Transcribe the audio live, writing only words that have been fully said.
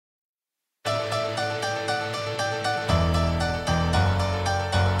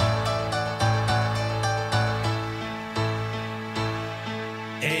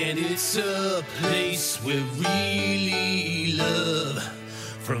we really love,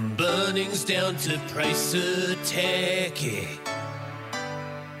 from Bunnings down to Price Attack.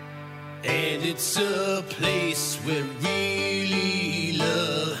 And it's a place we really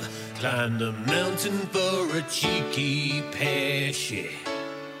love. Climb the mountain for a cheeky pash.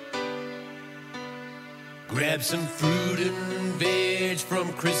 Grab some fruit and veg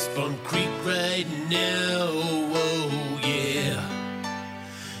from Crisp on Creek right now. Oh yeah,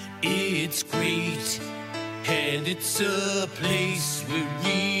 it's great, and it's a place we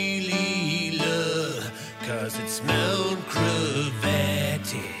really love, 'cause it's Mount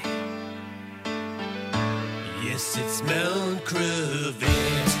Gravatt. Yes, it's Mount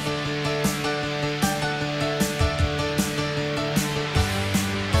Gravatt.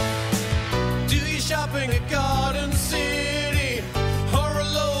 Do your shopping at Garden City or a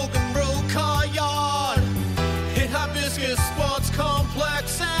Logan Road car yard. Hit Hibiscus Sports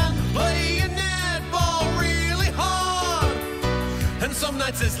Complex and play your netball really hard. And some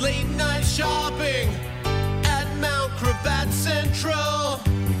nights there's late night shopping at Mount Gravatt Central,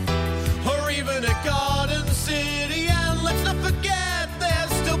 or even at Garden City. And let's not forget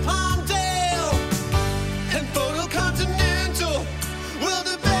there's still Palmdale and Photo Continental. Will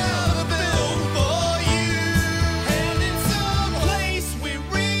develop a film for you, and it's a place we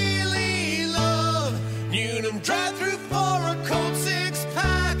really love. Newnham drive-through for a cold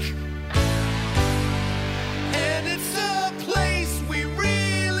six-pack, and it's a place we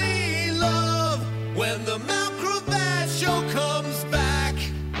really love when the Mount Gravatt show comes back.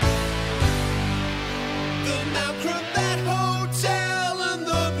 The Mount Gravatt Hotel and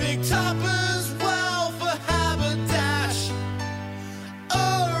the Big Top as well for Haberdash.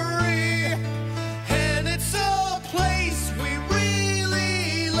 And it's a place we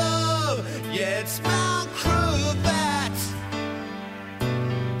really love. Yeah, it's Mount Gravatt.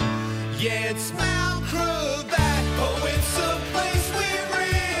 Yeah, it's Mount Gravatt. Oh, it's a place we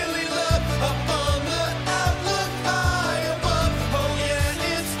really love. Up on the outlook high above. Oh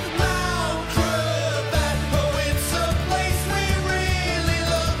yeah, it's Mount Gravatt. Oh, it's a place we really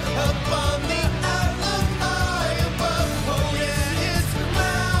love. Up on the outlook high above. Oh yeah, it's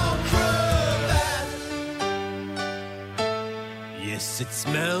Mount Gravatt. Yes, it's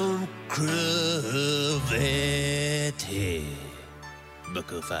Mount Gravatt.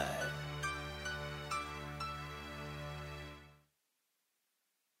 Bucko 5.